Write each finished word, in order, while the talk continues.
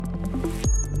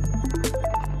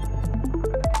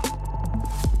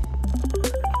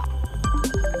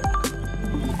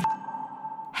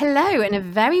Hello, and a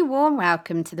very warm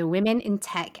welcome to the Women in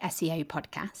Tech SEO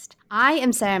podcast. I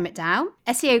am Sarah McDowell,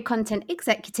 SEO content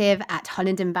executive at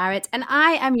Holland & Barrett, and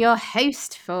I am your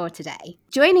host for today.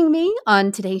 Joining me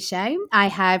on today's show, I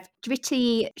have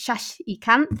Dhriti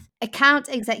Shashikanth, account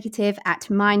executive at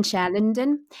Mindshare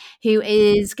London, who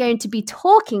is going to be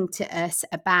talking to us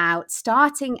about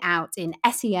starting out in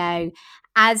SEO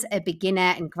as a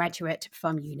beginner and graduate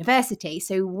from university.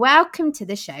 So welcome to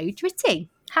the show, Dhriti.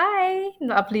 Hi,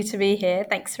 lovely to be here.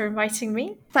 Thanks for inviting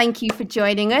me. Thank you for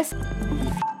joining us.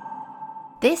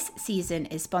 This season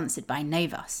is sponsored by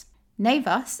Novos.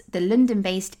 Novos, the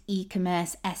London-based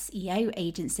e-commerce SEO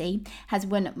agency, has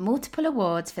won multiple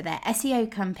awards for their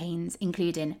SEO campaigns,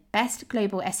 including Best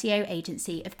Global SEO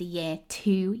Agency of the Year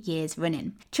 2 years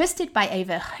running. Trusted by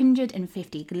over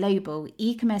 150 global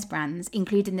e-commerce brands,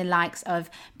 including the likes of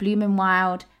Bloom &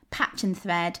 Wild, Patch and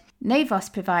Thread, Novos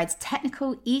provides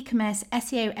technical e-commerce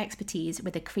SEO expertise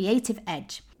with a creative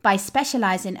edge by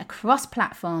specialising across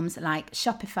platforms like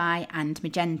Shopify and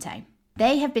Magento.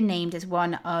 They have been named as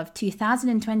one of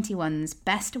 2021's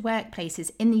best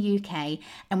workplaces in the UK,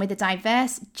 and with a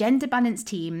diverse, gender-balanced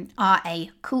team, are a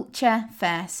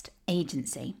culture-first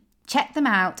agency. Check them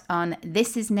out on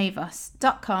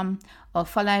thisisnovos.com or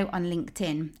follow on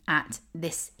LinkedIn at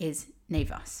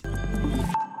thisisnovos.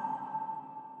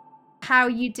 How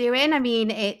are you doing? I mean,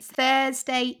 it's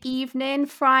Thursday evening,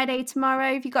 Friday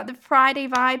tomorrow. Have you got the Friday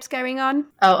vibes going on?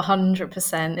 Oh,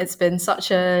 100%. It's been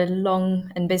such a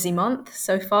long and busy month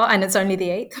so far, and it's only the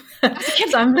 8th.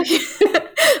 So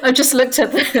I've just looked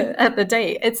at the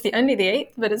date. It's only the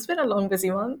 8th, but it's been a long, busy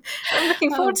month. I'm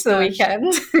looking forward to the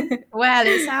weekend. Well,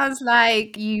 it sounds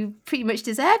like you pretty much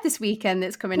deserve this weekend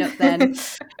that's coming up then.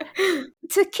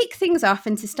 To kick things off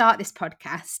and to start this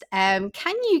podcast,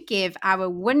 can you give our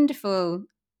wonderful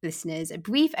listeners a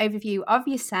brief overview of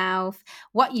yourself,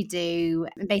 what you do,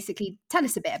 and basically tell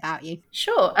us a bit about you?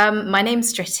 Sure. My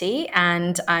name's Dhriti,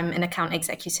 and I'm an account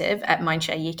executive at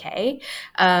Mindshare UK.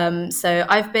 So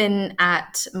I've been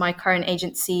at my current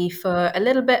agency for a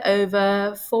little bit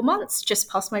over 4 months, just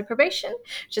past my probation,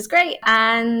 which is great,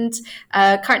 and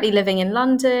currently living in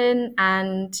London.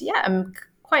 And yeah, I'm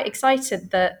quite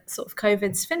excited that sort of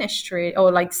COVID's finished, really,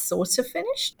 or like sort of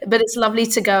finished. But it's lovely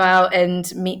to go out and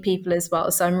meet people as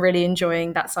well. So I'm really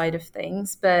enjoying that side of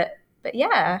things. But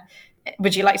yeah,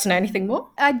 would you like to know anything more?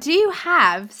 I do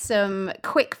have some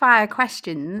quick fire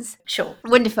questions. Sure.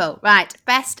 Wonderful. Right.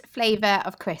 Best flavour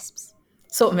of crisps?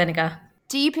 Salt and vinegar.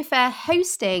 Do you prefer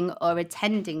hosting or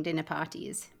attending dinner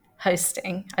parties?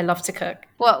 Hosting. I love to cook.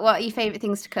 What are your favourite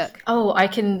things to cook? Oh,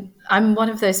 I'm one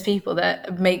of those people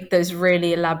that make those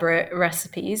really elaborate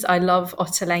recipes. I love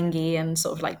ottolenghi and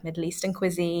sort of like Middle Eastern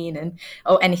cuisine and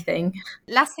anything.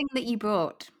 Last thing that you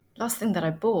bought? Last thing that I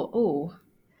bought? Oh.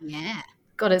 Yeah.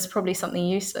 God, it's probably something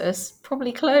useless.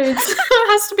 Probably clothes.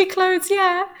 It has to be clothes,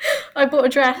 yeah. I bought a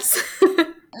dress.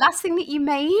 Last thing that you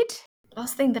made?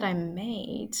 Last thing that I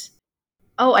made?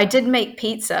 Oh, I did make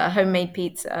pizza, homemade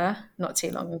pizza, not too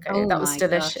long ago. Oh that was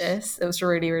delicious. Gosh. It was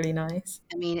really, really nice.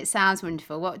 I mean, it sounds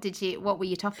wonderful. What were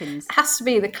your toppings? It has to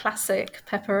be the classic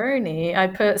pepperoni. I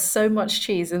put so much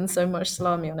cheese and so much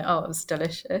salami on it. Oh, it was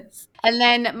delicious. And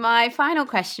then my final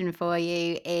question for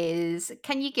you is,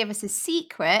 can you give us a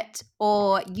secret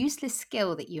or useless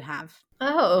skill that you have?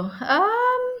 Oh,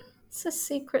 it's a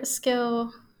secret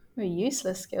skill or a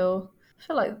useless skill. I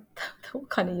feel like they're all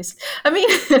kind of useless. I mean,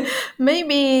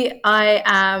 maybe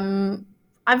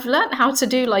I've learned how to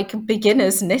do like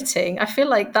beginner's knitting. I feel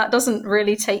like that doesn't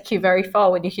really take you very far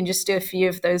when you can just do a few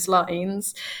of those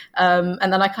lines.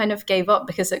 And then I kind of gave up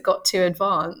because it got too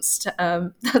advanced.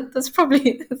 That's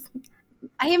probably...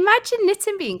 I imagine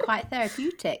knitting being quite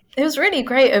therapeutic. It was really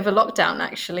great over lockdown,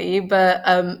 actually. But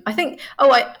I think,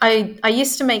 I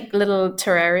used to make little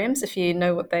terrariums, if you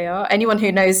know what they are. Anyone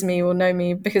who knows me will know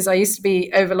me because I used to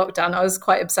be, over lockdown, I was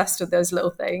quite obsessed with those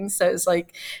little things. So it's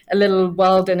like a little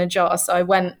world in a jar. So I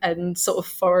went and sort of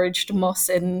foraged moss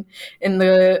in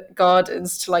the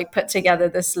gardens to like put together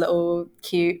this little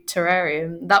cute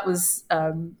terrarium. That was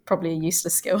probably a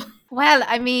useless skill. Well,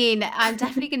 I mean, I'm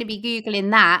definitely going to be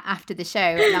Googling that after the show,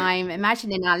 and I'm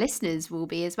imagining our listeners will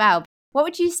be as well. What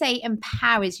would you say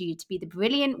empowers you to be the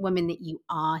brilliant woman that you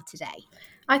are today?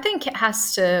 I think it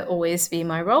has to always be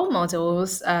my role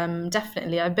models.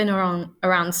 Definitely. I've been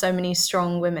around so many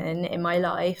strong women in my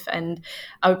life, and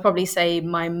I would probably say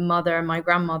my mother and my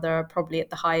grandmother are probably at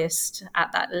the highest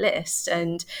at that list.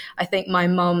 And I think my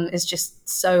mum is just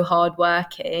so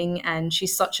hardworking, and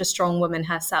she's such a strong woman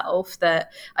herself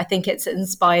that I think it's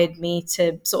inspired me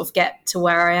to sort of get to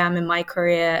where I am in my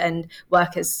career and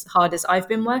work as hard as I've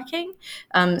been working.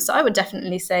 So I would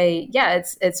definitely say, yeah,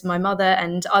 it's my mother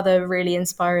and other really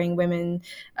inspiring women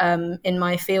in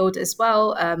my field as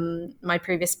well. My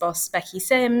previous boss, Becky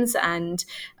Sims, and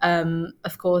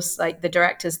of course, like the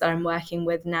directors that I'm working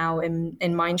with now in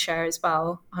Mindshare as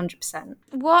well, 100%.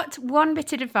 What one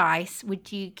bit of advice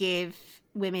would you give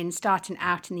women starting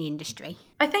out in the industry?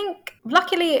 I think,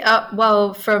 luckily,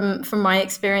 well, from my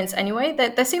experience anyway,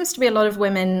 there seems to be a lot of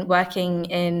women working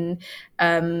in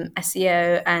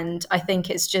SEO, and I think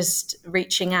it's just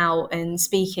reaching out and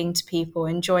speaking to people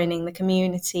and joining the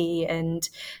community and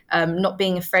not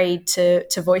being afraid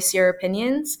to voice your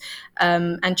opinions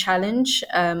and challenge.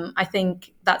 I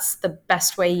think that's the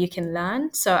best way you can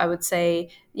learn. So I would say,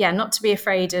 yeah, not to be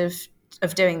afraid of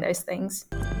doing those things.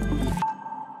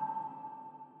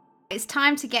 It's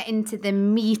time to get into the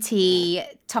meaty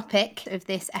topic of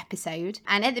this episode.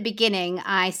 And at the beginning,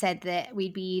 I said that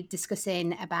we'd be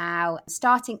discussing about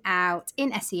starting out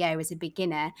in SEO as a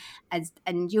beginner,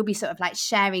 and you'll be sort of like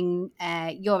sharing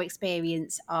your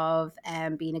experience of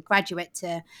being a graduate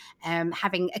to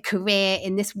having a career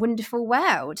in this wonderful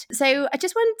world. So I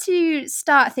just want to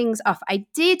start things off. I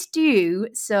did do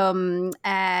some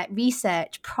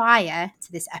research prior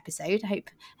to this episode. I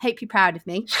hope you're proud of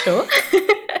me. Sure.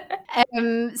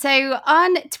 So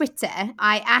on Twitter,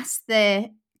 I asked the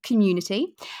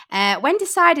community, when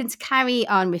deciding to carry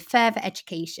on with further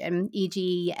education,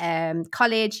 e.g.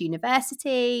 college,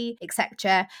 university,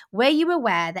 etc., were you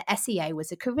aware that SEO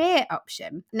was a career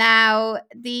option? Now,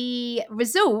 the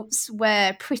results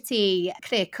were pretty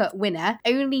clear-cut winner.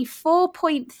 Only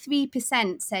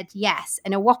 4.3% said yes,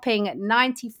 and a whopping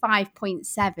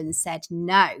 95.7% said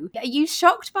no. Are you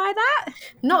shocked by that?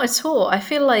 Not at all. I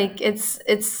feel like it's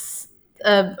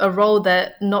a role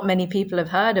that not many people have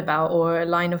heard about, or a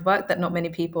line of work that not many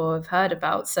people have heard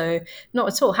about. So not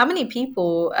at all. How many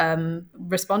people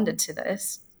responded to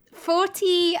this?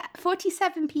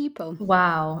 47 people.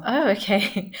 Wow. Oh,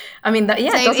 okay. I mean, that, yeah,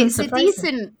 so it doesn't it's surprise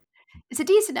me. It's a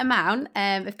decent amount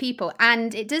of people,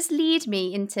 and it does lead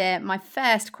me into my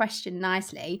first question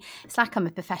nicely. It's like I'm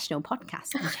a professional podcast.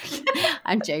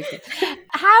 I'm joking.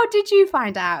 How did you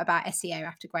find out about SEO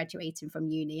after graduating from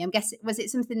uni? I'm guessing, was it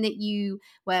something that you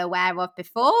were aware of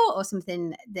before, or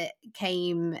something that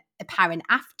came apparent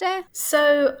after?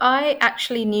 So I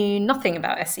actually knew nothing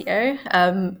about SEO.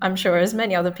 I'm sure as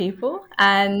many other people.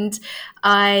 And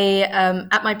I,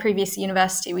 at my previous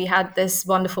university, we had this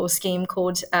wonderful scheme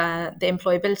called the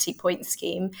Employability Points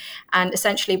Scheme. And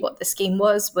essentially what the scheme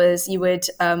was you would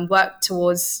work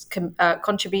towards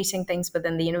contributing things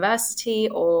within the university,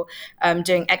 or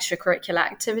doing extracurricular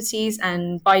activities.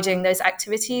 And by doing those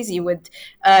activities, you would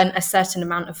earn a certain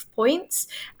amount of points.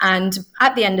 And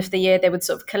at the end of the year, they would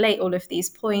sort of collate all of these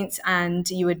points, and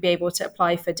you would be able to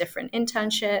apply for different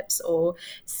internships or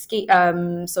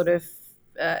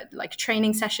like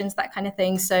training sessions, that kind of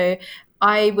thing. So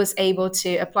I was able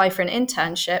to apply for an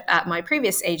internship at my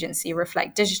previous agency,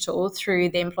 Reflect Digital, through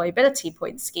the Employability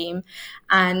Points Scheme.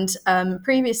 And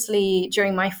previously,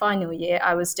 during my final year,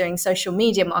 I was doing social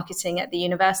media marketing at the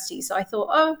university. So I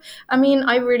thought,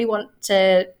 I really want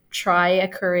to try a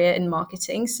career in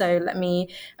marketing. So let me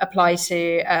apply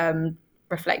to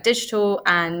Reflect Digital.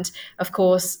 And of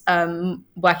course,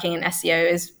 working in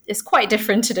SEO is quite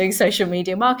different to doing social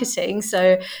media marketing.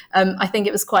 So I think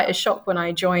it was quite a shock when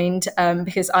I joined,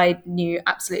 because I knew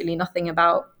absolutely nothing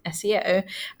about SEO.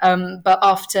 But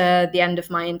after the end of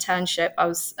my internship, I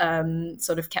was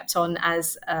sort of kept on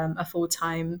as a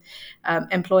full-time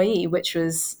employee, which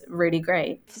was really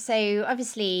great. So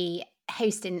obviously,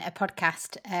 hosting a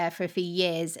podcast for a few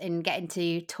years and getting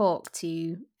to talk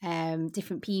to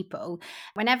different people,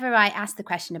 whenever I ask the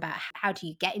question about how do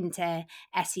you get into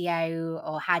SEO,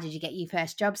 or how did you get your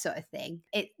first job sort of thing,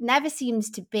 it never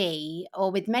seems to be,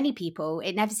 or with many people,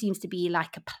 it never seems to be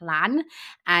like a plan,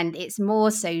 and it's more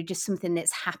so just something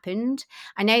that's happened.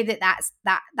 I know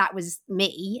that was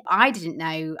me. I didn't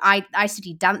know. I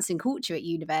studied dance and culture at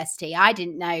university. I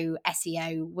didn't know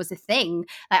SEO was a thing.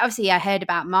 Like, obviously I heard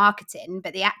about marketing,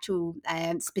 but the actual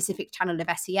specific channel of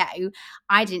SEO,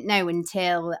 I didn't know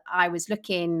until I was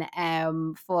looking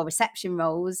for reception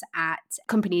roles at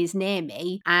companies near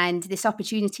me, and this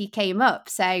opportunity came up.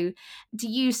 So do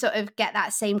you sort of get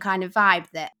that same kind of vibe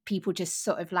that people just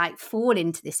sort of like fall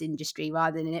into this industry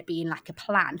rather than it being like a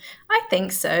plan? I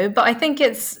think so, but I think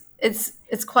it's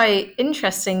it's quite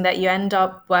interesting that you end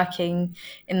up working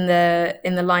in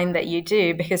the line that you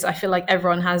do, because I feel like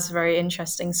everyone has very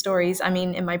interesting stories. I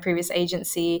mean, in my previous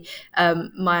agency,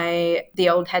 my the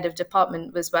old head of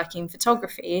department was working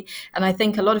photography, and I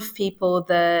think a lot of people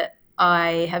that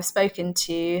I have spoken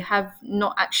to have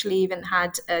not actually even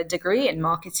had a degree in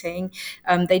marketing.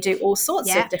 They do all sorts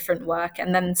Yeah. of different work,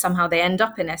 and then somehow they end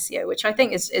up in SEO, which I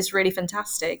think is really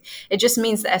fantastic. It just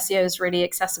means that SEO is really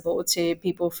accessible to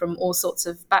people from all sorts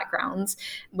of backgrounds,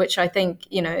 which I think,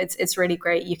 it's really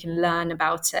great. You can learn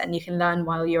about it, and you can learn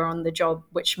while you're on the job,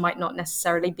 which might not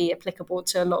necessarily be applicable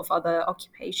to a lot of other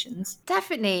occupations.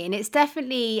 Definitely. And it's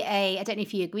definitely I don't know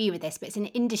if you agree with this, but it's an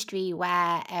industry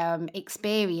where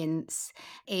experience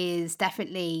is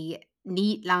definitely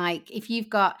neat. Like if you've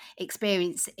got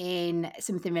experience in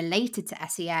something related to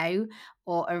SEO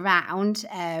or around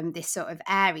this sort of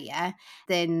area,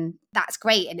 then that's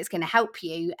great and it's going to help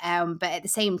you. But at the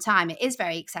same time, it is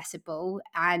very accessible.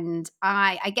 And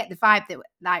I get the vibe that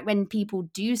like when people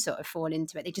do sort of fall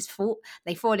into it,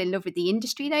 they fall in love with the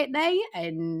industry, don't they?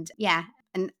 And yeah,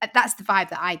 and that's the vibe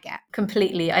that I get.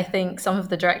 Completely. I think some of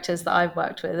the directors that I've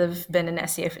worked with have been in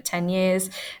SEO for 10 years.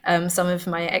 Some of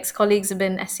my ex-colleagues have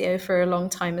been in SEO for a long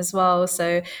time as well.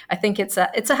 So I think it's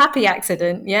a happy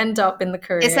accident. You end up in the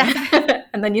It's career a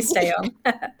and then you stay on.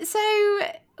 So,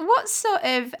 what sort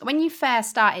of, when you first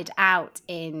started out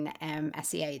in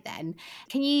SEO, then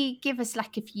can you give us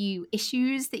like a few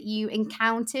issues that you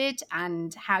encountered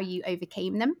and how you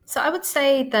overcame them? So I would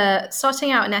say that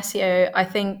starting out in SEO, I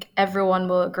think everyone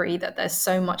will agree that there's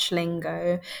so much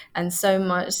lingo and so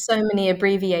many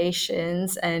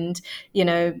abbreviations, and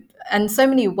and so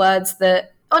many words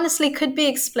that honestly could be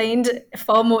explained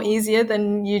far more easier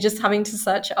than you just having to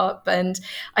search up. And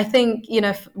I think,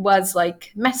 words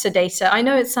like metadata, I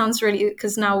know it sounds really,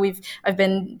 because now I've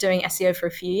been doing SEO for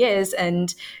a few years,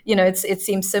 and it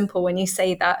seems simple when you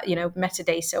say that,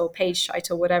 metadata or page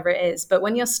title, whatever it is. But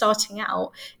when you're starting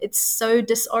out, it's so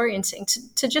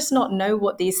disorienting to just not know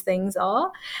what these things are.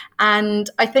 And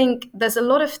I think there's a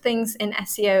lot of things in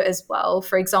SEO as well.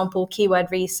 For example, keyword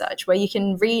research, where you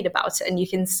can read about it and you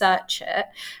can search it.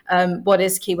 What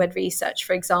is keyword research,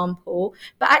 for example,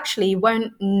 but actually you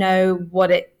won't know what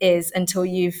it is until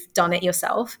you've done it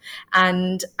yourself.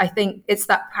 And I think it's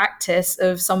that practice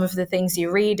of some of the things you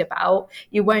read about,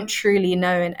 you won't truly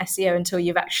know in SEO until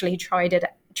you've actually tried it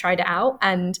out.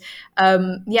 And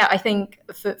I think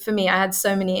for me, I had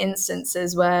so many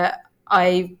instances where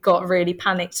I got really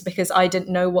panicked because I didn't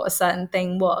know what a certain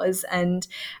thing was. And,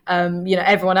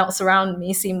 everyone else around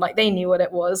me seemed like they knew what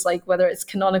it was, like whether it's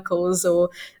canonicals or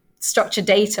structured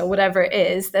data, whatever it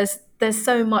is. There's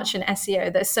so much in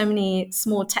SEO. There's so many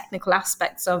small technical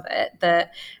aspects of it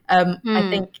that I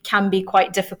think can be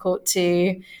quite difficult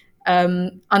to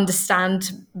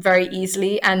understand very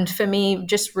easily. And for me,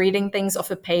 just reading things off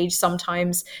a page,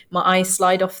 sometimes my eyes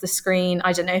slide off the screen.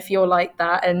 I don't know if you're like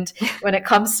that. And when it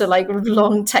comes to like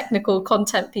long technical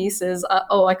content pieces,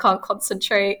 I can't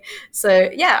concentrate. So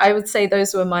yeah, I would say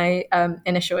those were my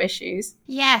initial issues.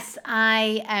 Yes,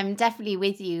 I am definitely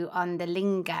with you on the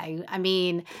lingo. I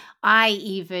mean, I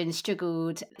even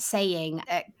struggled saying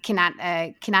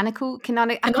canonical.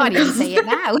 I can't even say it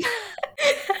now.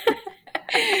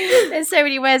 There's so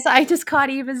many words that I just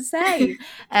can't even say.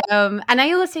 And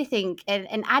I also think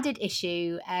an added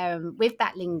issue with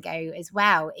that lingo as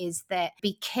well is that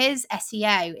because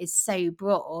SEO is so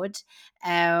broad,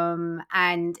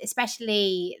 and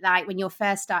especially like when you're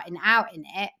first starting out in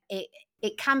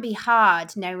it can be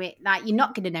hard knowing, like you're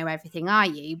not going to know everything, are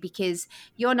you? Because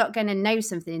you're not going to know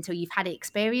something until you've had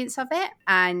experience of it.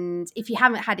 And if you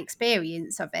haven't had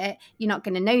experience of it, you're not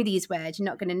going to know these words. You're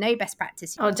not going to know best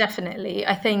practice. Oh, definitely.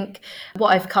 I think what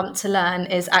I've come to learn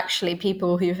is actually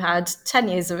people who've had 10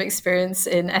 years of experience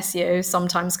in SEO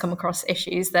sometimes come across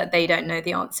issues that they don't know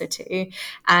the answer to.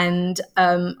 And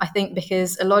I think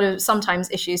because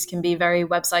sometimes issues can be very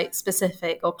website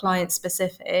specific or client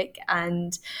specific.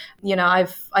 And,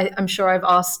 I'm sure I've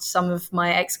asked some of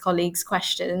my ex-colleagues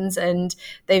questions and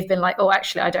they've been like, oh,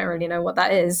 actually, I don't really know what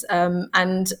that is.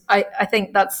 And I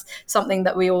think that's something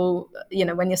that we all,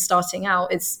 when you're starting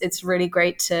out, it's really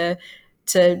great to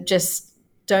just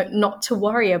not to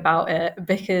worry about it,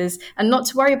 and not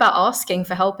to worry about asking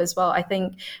for help as well. I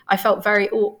think I felt very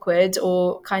awkward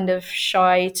or kind of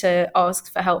shy to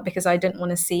ask for help because I didn't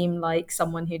want to seem like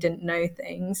someone who didn't know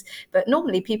things. But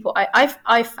normally people,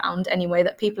 I've found anyway,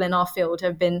 that people in our field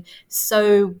have been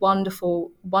so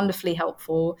wonderfully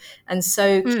helpful and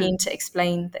so keen to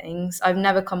explain things. I've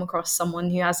never come across someone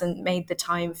who hasn't made the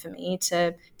time for me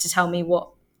to tell me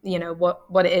what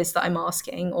it is that I'm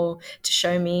asking, or to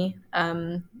show me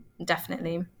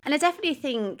definitely. And I definitely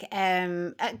think,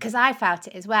 because I felt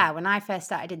it as well, when I first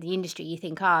started in the industry, you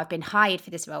think, oh, I've been hired for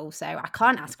this role, so I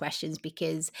can't ask questions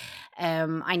because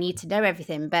I need to know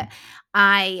everything. But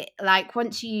I like,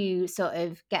 once you sort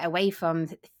of get away from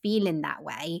feeling that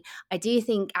way, I do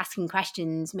think asking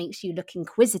questions makes you look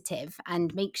inquisitive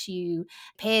and makes you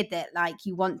appear that like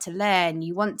you want to learn,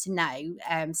 you want to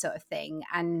know, sort of thing.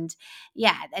 And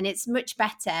yeah, and it's much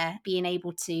better being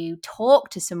able to talk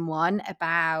to someone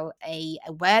about a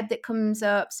word that comes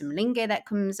up, some lingo that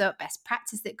comes up, best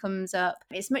practice that comes up.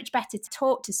 It's much better to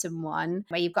talk to someone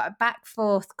where you've got a back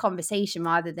forth conversation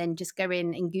rather than just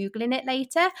going and Googling it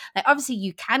later. Like, obviously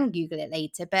you can Google it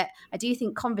later, but I do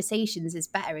think conversations is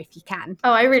better if you can.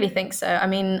 Oh, I really think so. I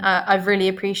mean, I've really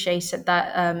appreciated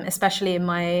that, especially in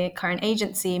my current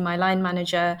agency, my line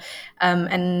manager,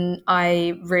 and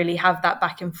I really have that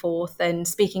back and forth and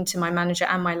speaking to my manager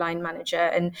and my line manager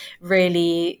and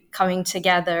really coming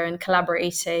together and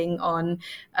collaborating on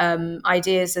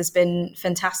ideas has been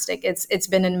fantastic. It's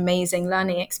been an amazing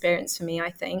learning experience for me, I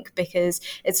think, because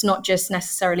it's not just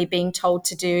necessarily being told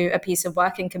to do a piece of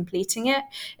work and completing it.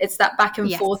 It's that back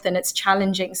and forth, and it's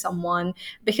challenging someone,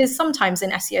 because sometimes in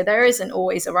SEO there isn't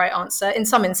always a right answer. In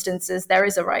some instances there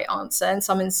is a right answer. In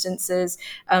some instances,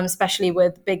 especially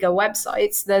with bigger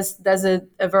websites, there's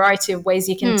a variety of ways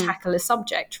you can tackle a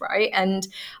subject, right? And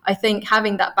I think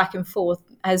having that back and forth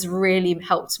has really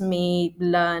helped me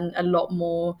learn a lot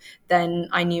more than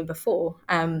I knew before.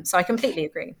 So I completely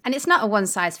agree. And it's not a one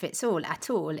size fits all at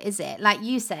all, is it? Like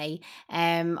you say,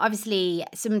 obviously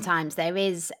sometimes there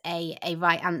is a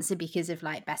right answer because of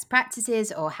like best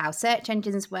practices or how search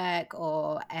engines work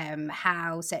or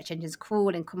how search engines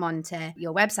crawl and come onto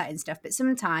your website and stuff. But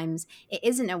sometimes it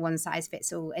isn't a one size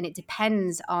fits all, and it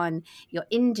depends on your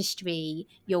industry,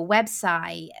 your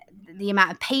website, the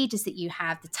amount of pages that you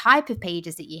have, the type of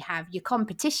pages that you have, your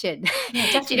competition.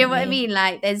 Yeah, do you know what I mean?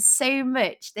 Like, there's so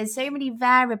many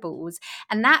variables.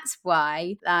 And that's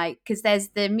why, like, because there's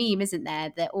the meme, isn't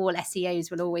there, that all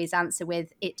SEOs will always answer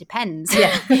with "it depends."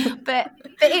 Yeah. but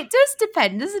it does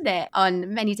depend, doesn't it,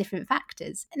 on many different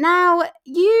factors. Now,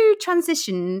 you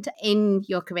transitioned in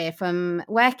your career from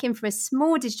working for a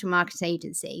small digital marketing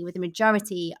agency with a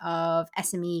majority of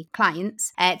SME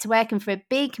clients to working for a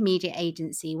big media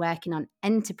agency working on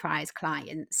enterprise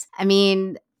clients. I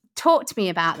mean, talk to me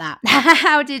about that.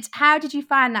 How did you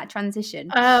find that transition?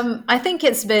 I think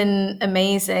it's been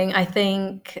amazing. I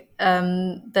think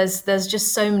there's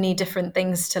just so many different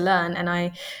things to learn, and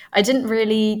I didn't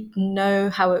really know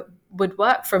how it would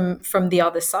work from the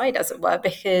other side, as it were,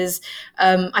 because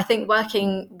I think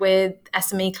working with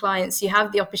SME clients, you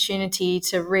have the opportunity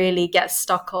to really get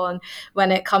stuck on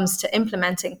when it comes to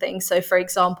implementing things. So, for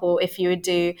example, if you would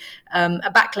do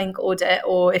a backlink audit,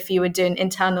 or if you would do an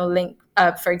internal link,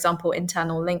 for example,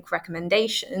 internal link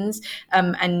recommendations.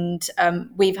 And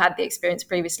we've had the experience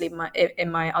previously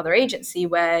in my other agency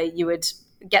where you would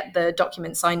get the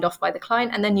document signed off by the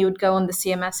client, and then you would go on the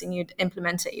CMS and you'd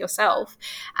implement it yourself.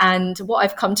 And what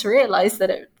I've come to realize that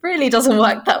it really doesn't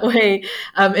work that way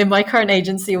in my current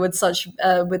agency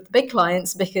with big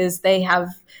clients, because they have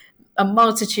a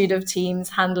multitude of teams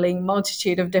handling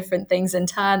multitude of different things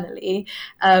internally,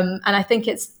 and I think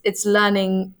it's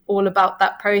learning all about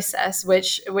that process,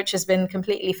 which has been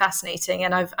completely fascinating,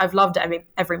 and I've loved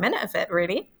every minute of it,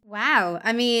 really. Wow.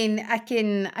 I mean, I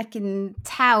can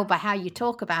tell by how you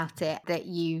talk about it that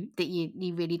you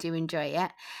really do enjoy it.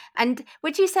 And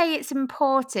would you say it's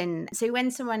important? So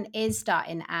when someone is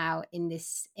starting out in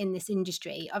this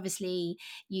industry, obviously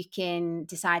you can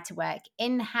decide to work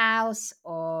in-house,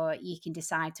 or you can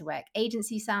decide to work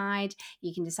agency side,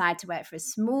 you can decide to work for a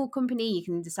small company, you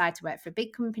can decide to work for a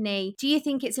big company. Do you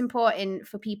think it's important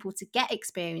for people to get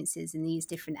experiences in these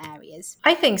different areas?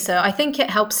 I think so. I think it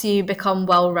helps you become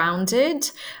well-rounded.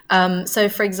 So,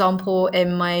 for example,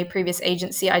 in my previous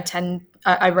agency,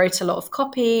 I wrote a lot of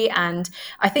copy, and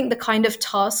I think the kind of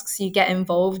tasks you get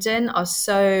involved in are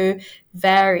so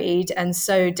varied and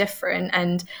so different,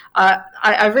 and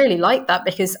I really like that,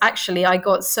 because actually I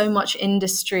got so much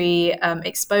industry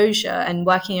exposure, and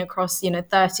working across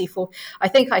 34, I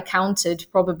think I counted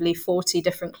probably 40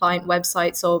 different client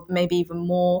websites, or maybe even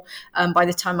more. By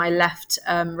the time I left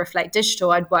Reflect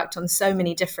Digital, I'd worked on so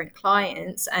many different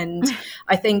clients, and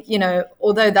I think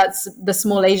although that's the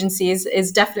small agency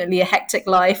is definitely a hectic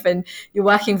life and you're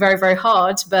working very, very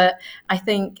hard, but I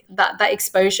think that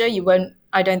exposure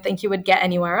I don't think you would get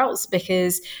anywhere else,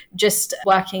 because just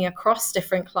working across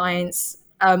different clients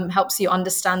helps you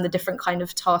understand the different kind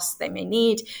of tasks they may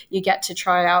need. You get to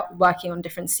try out working on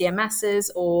different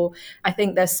CMSs, or I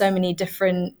think there's so many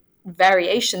different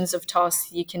variations of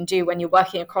tasks you can do when you're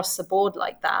working across the board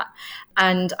like that.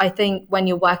 And I think when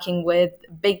you're working with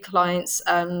big clients,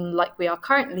 like we are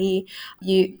currently,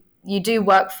 you do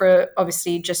work for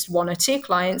obviously just one or two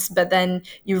clients, but then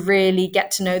you really get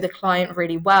to know the client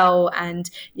really well, and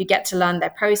you get to learn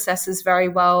their processes very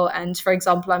well. And for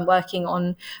example, I'm working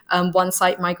on one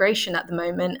site migration at the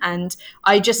moment, and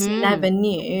I just never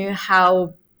knew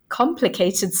how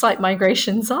complicated site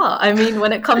migrations are. I mean,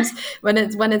 when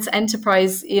it's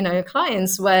enterprise,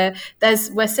 clients where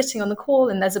we're sitting on the call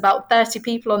and there's about 30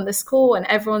 people on this call and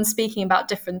everyone's speaking about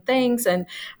different things, and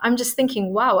I'm just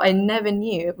thinking, wow, I never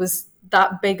knew it was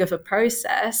that big of a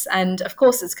process. And of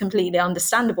course it's completely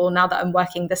understandable now that I'm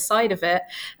working this side of it.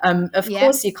 Of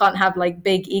course you can't have like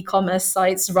big e-commerce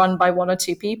sites run by one or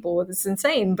two people. It's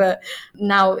insane. But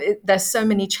now there's so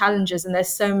many challenges and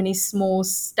there's so many small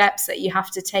steps that you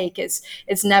have to take. It's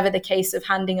never the case of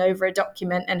handing over a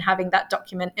document and having that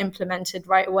document implemented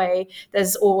right away.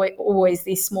 There's always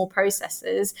these small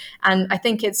processes, and I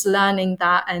think it's learning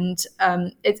that, and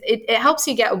it helps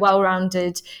you get a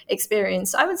well-rounded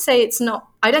experience. I would say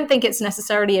I don't think it's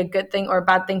necessarily a good thing or a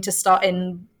bad thing to start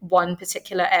in one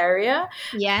particular area.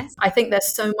 Yes. I think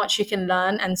there's so much you can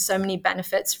learn and so many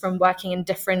benefits from working in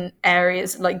different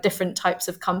areas, like different types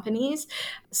of companies.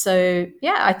 So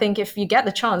yeah, I think if you get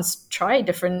the chance, try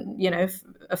different,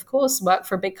 of course, work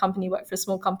for a big company, work for a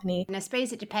small company. And I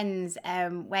suppose it depends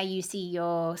where you see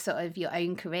your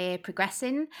own career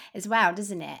progressing as well,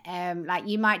 doesn't it? Like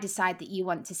you might decide that you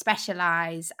want to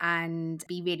specialize and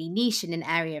be really niche in an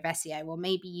area of SEO, or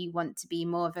maybe you want to be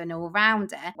more of an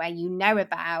all-rounder where you know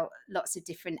about lots of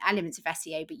different elements of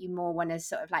SEO, but you more want to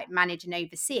sort of like manage and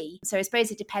oversee. So I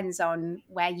suppose it depends on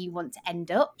where you want to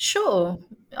end up. Sure.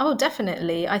 Oh,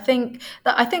 definitely. I think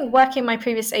working my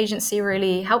previous agency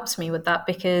really helped me with that,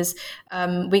 because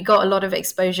we got a lot of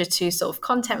exposure to sort of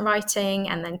content writing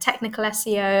and then technical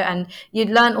SEO, and you'd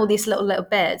learn all these little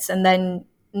bits, and then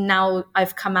now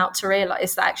I've come out to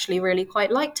realize that I actually really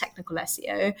quite like technical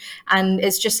SEO, and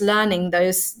it's just learning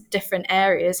those different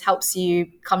areas helps you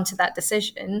come to that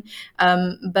decision.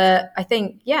 But I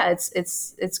think,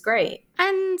 it's great.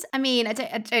 And I mean, I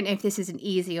don't know if this is an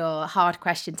easy or hard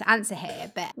question to answer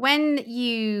here, but when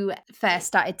you first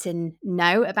started to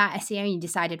know about SEO and you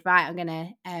decided, right, I'm going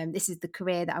to, this is the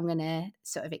career that I'm going to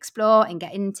sort of explore and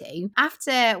get into,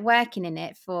 after working in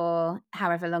it for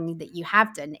however long that you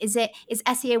have done, is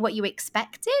SEO what you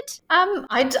expected?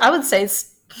 I would say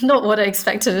it's not what I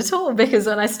expected at all, because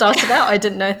when I started out, I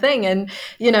didn't know a thing. And,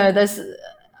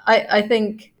 I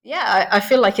think, I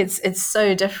feel like it's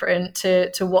so different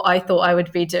to what I thought I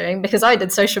would be doing, because I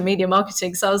did social media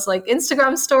marketing. So I was like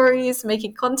Instagram stories,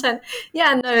 making content.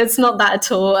 Yeah, no, it's not that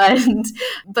at all. And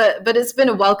but it's been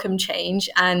a welcome change.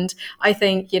 And I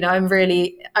think, I'm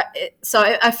really,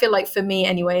 I feel like for me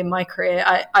anyway, in my career,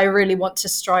 I really want to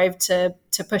strive to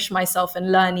push myself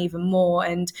and learn even more,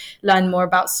 and learn more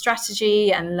about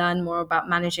strategy and learn more about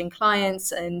managing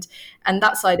clients and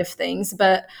that side of things.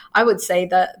 But I would say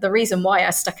that the reason why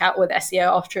I stuck out with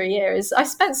SEO after a year is I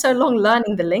spent so long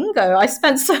learning the lingo. I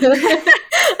spent so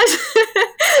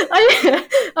I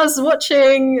was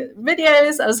watching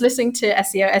videos, I was listening to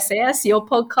SEO SAS, your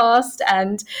podcast,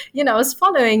 and I was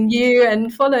following you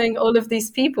and following all of these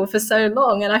people for so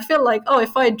long, and I feel like,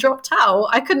 if I dropped out,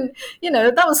 I couldn't,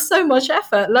 that was so much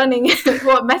effort learning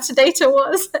what metadata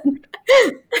was.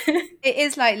 It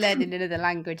is like learning another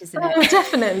language, isn't it? Oh,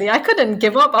 definitely. I couldn't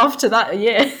give up after that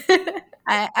year.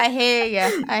 I hear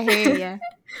you.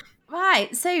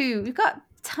 Right, so we've got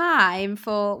time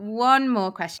for one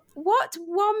more question. What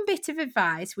one bit of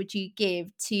advice would you give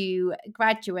to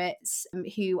graduates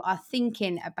who are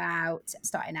thinking about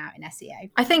starting out in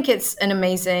SEO? I think it's an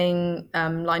amazing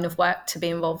line of work to be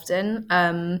involved in.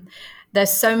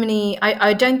 There's so many,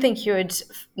 I don't think you would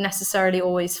necessarily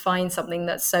always find something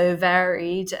that's so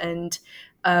varied, and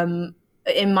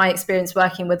in my experience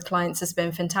working with clients has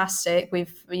been fantastic.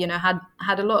 We've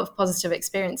had a lot of positive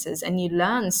experiences, and you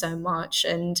learn so much.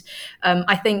 And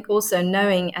I think also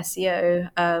knowing SEO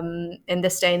in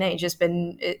this day and age has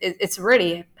been it's a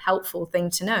really helpful thing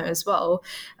to know as well.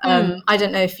 I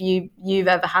don't know if you've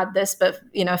ever had this, but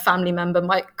a family member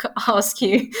might ask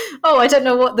you, I don't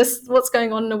know what's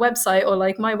going on in the website, or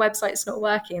like my website's not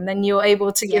working, and then you're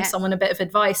able to give someone a bit of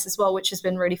advice as well, which has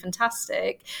been really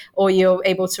fantastic. Or you're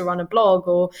able to run a blog,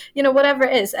 or whatever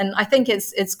it is. And I think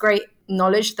it's great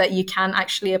knowledge that you can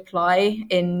actually apply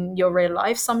in your real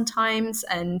life sometimes.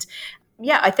 And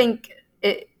I think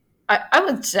I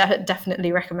would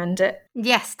definitely recommend it.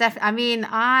 Yes, definitely. I mean,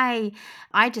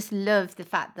 I just love the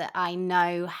fact that I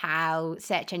know how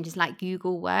search engines like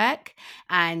Google work,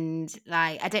 and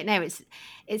like I don't know,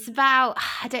 It's about,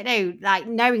 I don't know, like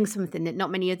knowing something that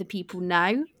not many other people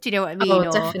know. Do you know what I mean? Oh,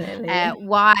 Or definitely.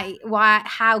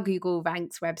 how Google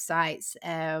ranks websites,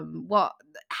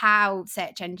 how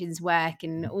search engines work,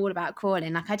 and all about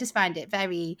crawling. Like, I just find it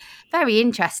very, very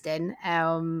interesting.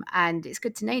 And it's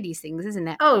good to know these things, isn't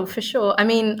it? Oh, for sure. I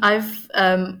mean,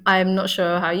 I'm not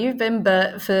sure how you've been,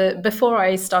 but before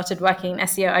I started working in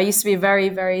SEO, I used to be very,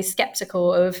 very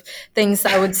skeptical of things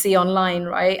that I would see online,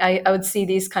 right? I would see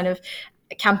these kind of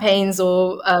campaigns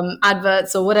or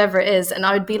adverts or whatever it is, and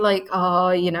I would be like, oh,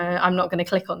 I'm not going to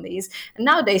click on these. And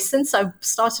nowadays, since I've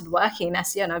started working in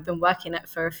SEO, and I've been working it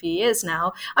for a few years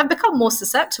now, I've become more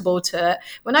susceptible to it.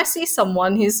 When I see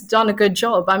someone who's done a good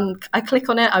job, I click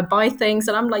on it, I buy things,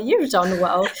 and I'm like, you've done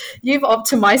well, you've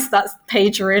optimized that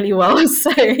page really well,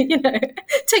 so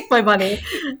take my money.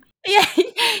 Yeah,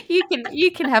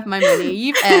 you can have my money.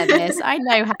 You've earned this. I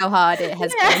know how hard it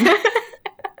has been.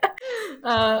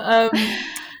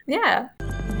 Yeah.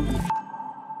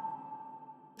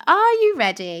 Are you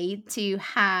ready to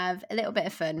have a little bit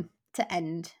of fun to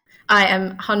end? I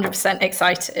am 100%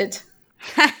 excited.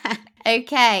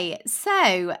 Okay,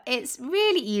 so it's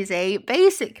really easy.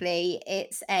 Basically,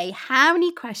 it's how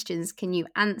many questions can you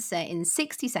answer in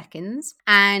 60 seconds?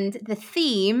 And the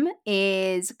theme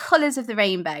is colours of the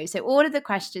rainbow. So all of the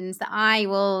questions that I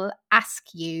will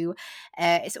ask you,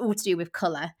 it's all to do with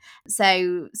colour.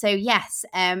 So yes,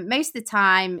 most of the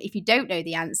time, if you don't know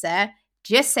the answer,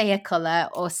 just say a colour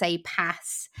or say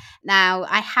pass. Now,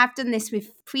 I have done this with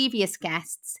previous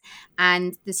guests,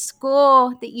 and the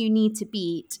score that you need to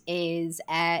beat is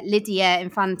Lydia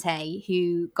Infante,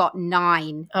 who got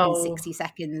 9 in 60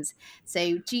 seconds.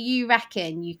 So do you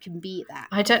reckon you can beat that?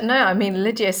 I don't know. I mean,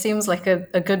 Lydia seems like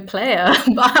a good player,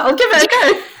 but I'll give it a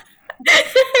go.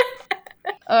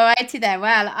 All righty then.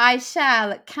 Well, I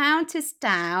shall count us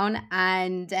down,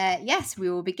 and yes, we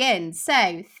will begin.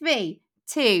 So 3,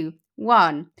 2,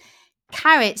 1.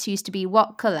 Carrots used to be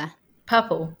what colour?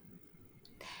 Purple.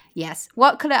 Yes.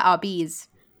 What colour are bees?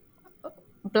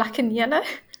 Black and yellow.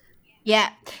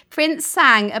 Yeah. Prince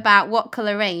sang about what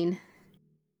colour rain?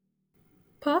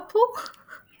 Purple.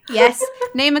 Yes.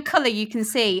 Name a colour you can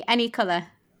see. Any colour.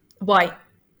 White.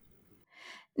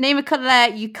 Name a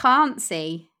colour you can't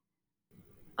see.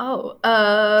 Oh,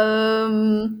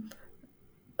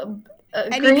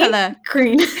 Any green? colour.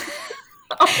 Green.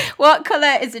 What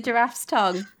colour is a giraffe's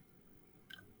tongue?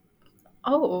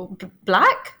 Oh,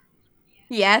 black?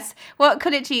 Yes. What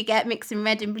colour do you get mixing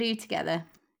red and blue together?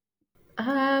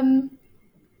 I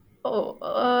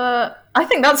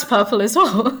think that's purple as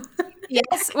well.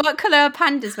 Yes. What colour are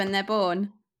pandas when they're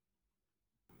born?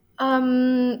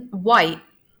 White.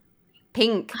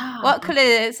 Pink. What colour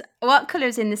is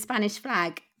in the Spanish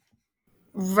flag?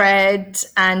 Red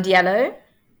and yellow.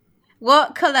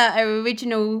 What colour are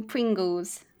original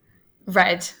Pringles?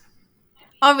 Red.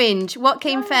 Orange. What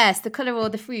came first, the colour or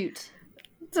the fruit?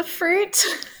 The fruit.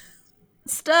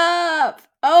 Stop!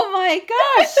 Oh my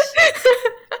gosh!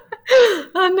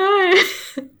 Oh no.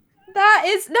 That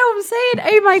is, no, I'm saying,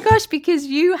 oh my gosh, because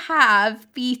you have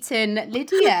beaten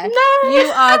Lydia. No.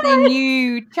 You are the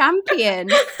new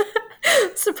champion.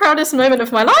 It's the proudest moment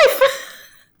of my life.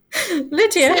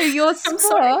 Lydia. So your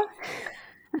score...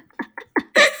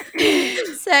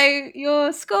 So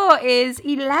your score is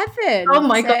 11. Oh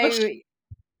my gosh.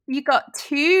 You got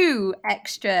 2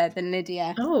 extra than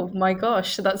Lydia. Oh my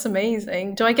gosh, that's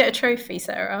amazing. Do I get a trophy,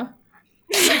 Sarah?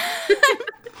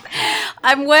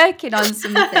 I'm working on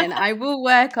something. I will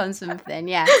work on something,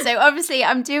 yeah. So obviously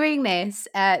I'm doing this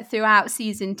throughout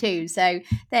season 2. So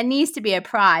there needs to be a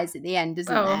prize at the end,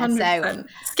 doesn't there? 100%. So,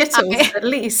 Skittles, at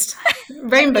least.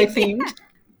 Rainbow themed.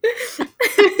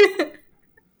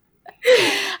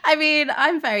 I mean,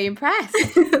 I'm very impressed.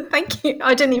 Thank you.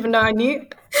 I didn't even know I knew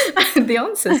the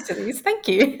answers to these. Thank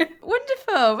you.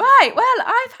 Wonderful. Right. Well,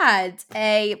 I've had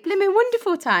a blooming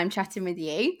wonderful time chatting with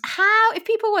you. If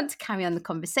people want to carry on the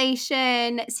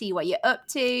conversation, see what you're up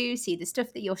to, see the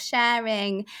stuff that you're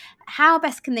sharing, how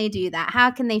best can they do that? How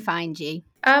can they find you?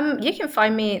 You can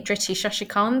find me at Dhriti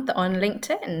Shashikant on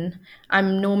LinkedIn.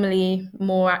 I'm normally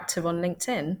more active on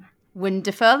LinkedIn.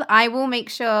 Wonderful. I will make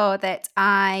sure that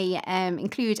I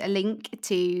include a link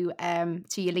to your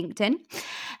LinkedIn.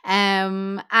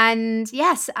 And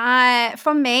yes,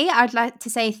 from me, I'd like to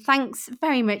say thanks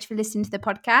very much for listening to the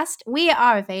podcast. We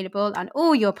are available on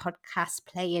all your podcast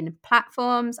playing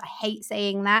platforms. I hate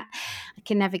saying that. I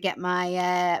can never get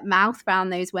my mouth around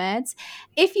those words.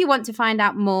 If you want to find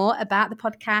out more about the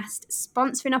podcast,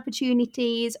 sponsoring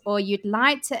opportunities, or you'd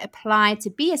like to apply to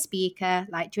be a speaker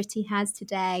like Dhriti has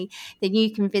today, then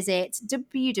you can visit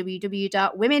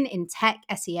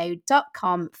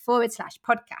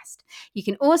www.womenintechseo.com/podcast. You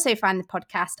can also find the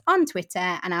podcast on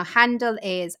Twitter, and our handle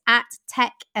is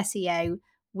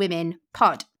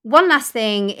 @TechSEOWomenPod. One last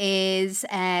thing is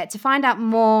to find out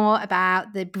more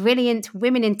about the brilliant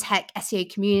Women in Tech SEO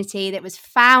community that was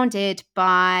founded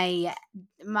by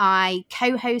my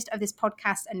co-host of this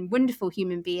podcast and wonderful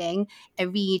human being,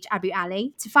 Areej Abu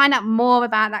Ali. To find out more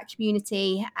about that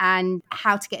community and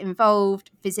how to get involved,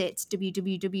 visit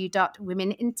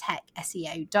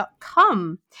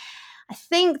www.womenintechseo.com. I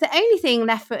think the only thing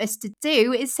left for us to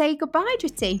do is say goodbye,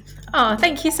 Dhruti. Oh,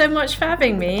 thank you so much for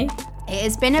having me. It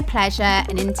has been a pleasure,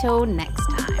 and until next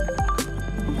time.